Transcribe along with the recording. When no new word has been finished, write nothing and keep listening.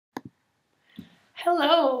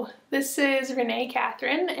Hello, this is Renee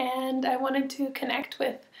Catherine, and I wanted to connect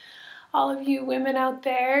with all of you women out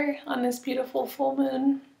there on this beautiful full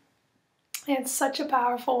moon. It's such a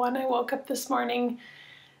powerful one. I woke up this morning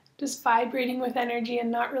just vibrating with energy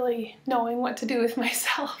and not really knowing what to do with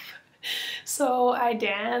myself. So I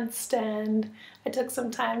danced and I took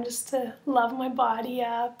some time just to love my body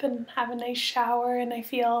up and have a nice shower, and I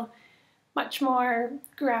feel much more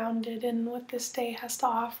grounded in what this day has to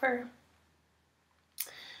offer.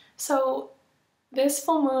 So this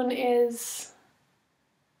full moon is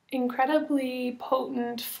incredibly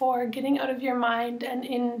potent for getting out of your mind and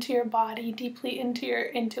into your body, deeply into your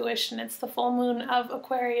intuition. It's the full moon of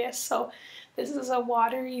Aquarius, so this is a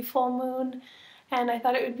watery full moon, and I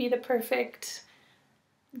thought it would be the perfect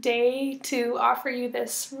day to offer you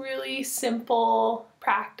this really simple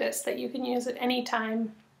practice that you can use at any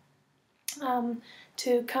time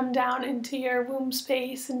to come down into your womb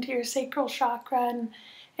space, into your sacral chakra, and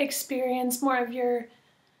experience more of your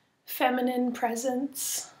feminine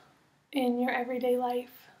presence in your everyday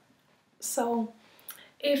life. So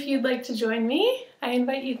if you'd like to join me, I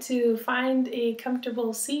invite you to find a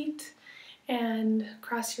comfortable seat and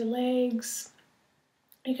cross your legs.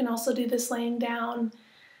 You can also do this laying down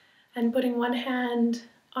and putting one hand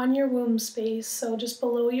on your womb space, so just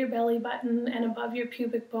below your belly button and above your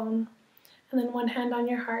pubic bone, and then one hand on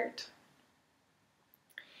your heart.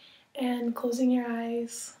 And closing your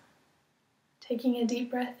eyes, taking a deep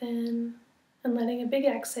breath in and letting a big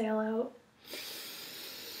exhale out.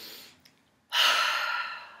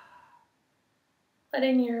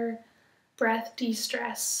 Letting your breath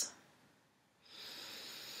de-stress.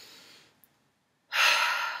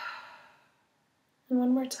 And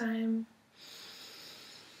one more time.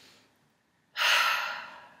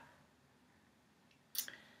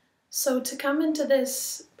 So to come into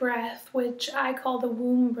this breath, which I call the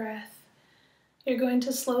womb breath, you're going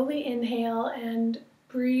to slowly inhale and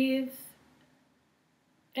breathe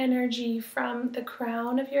energy from the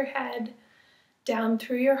crown of your head down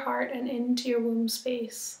through your heart and into your womb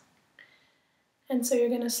space. And so you're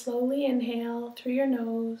going to slowly inhale through your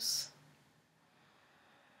nose,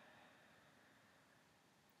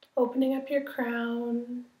 opening up your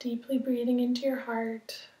crown, deeply breathing into your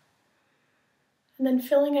heart, and then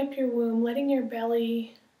filling up your womb, letting your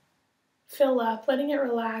belly fill up, letting it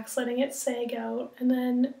relax, letting it sag out, and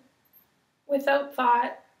then without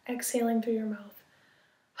thought, exhaling through your mouth.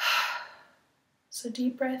 So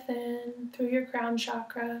deep breath in through your crown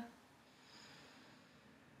chakra,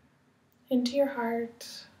 into your heart,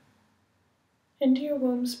 into your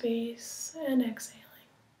womb space, and exhaling.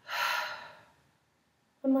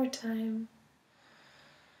 One more time.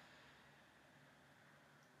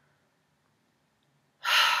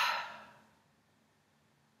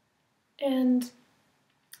 And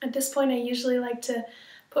at this point, I usually like to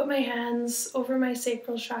put my hands over my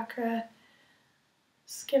sacral chakra,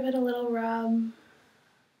 just give it a little rub.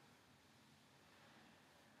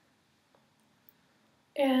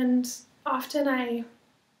 And often I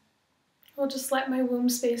will just let my womb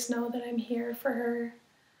space know that I'm here for her,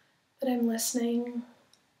 that I'm listening,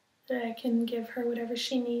 that I can give her whatever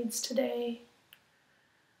she needs today,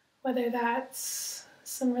 whether that's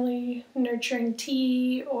some really nurturing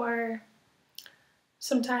tea or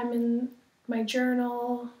some time in my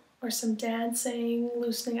journal or some dancing,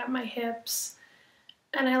 loosening up my hips.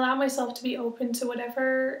 And I allow myself to be open to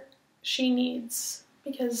whatever she needs,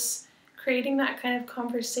 because creating that kind of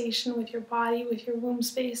conversation with your body, with your womb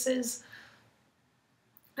spaces,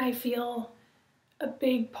 I feel a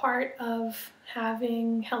big part of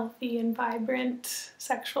having healthy and vibrant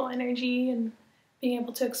sexual energy and being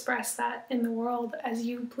able to express that in the world as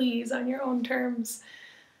you please on your own terms.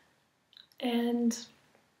 And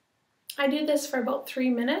I do this for about 3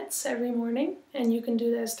 minutes every morning, and you can do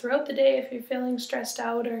this throughout the day if you're feeling stressed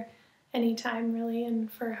out, or any time really,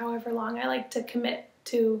 and for however long. I like to commit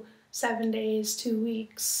to 7 days, 2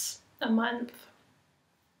 weeks, a month,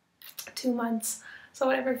 2 months. So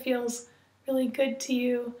whatever feels really good to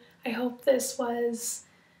you. I hope this was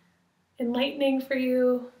enlightening for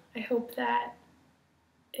you. I hope that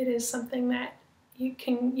it is something that you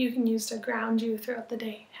can use to ground you throughout the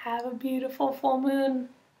day. Have a beautiful full moon.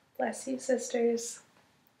 Bless you, sisters.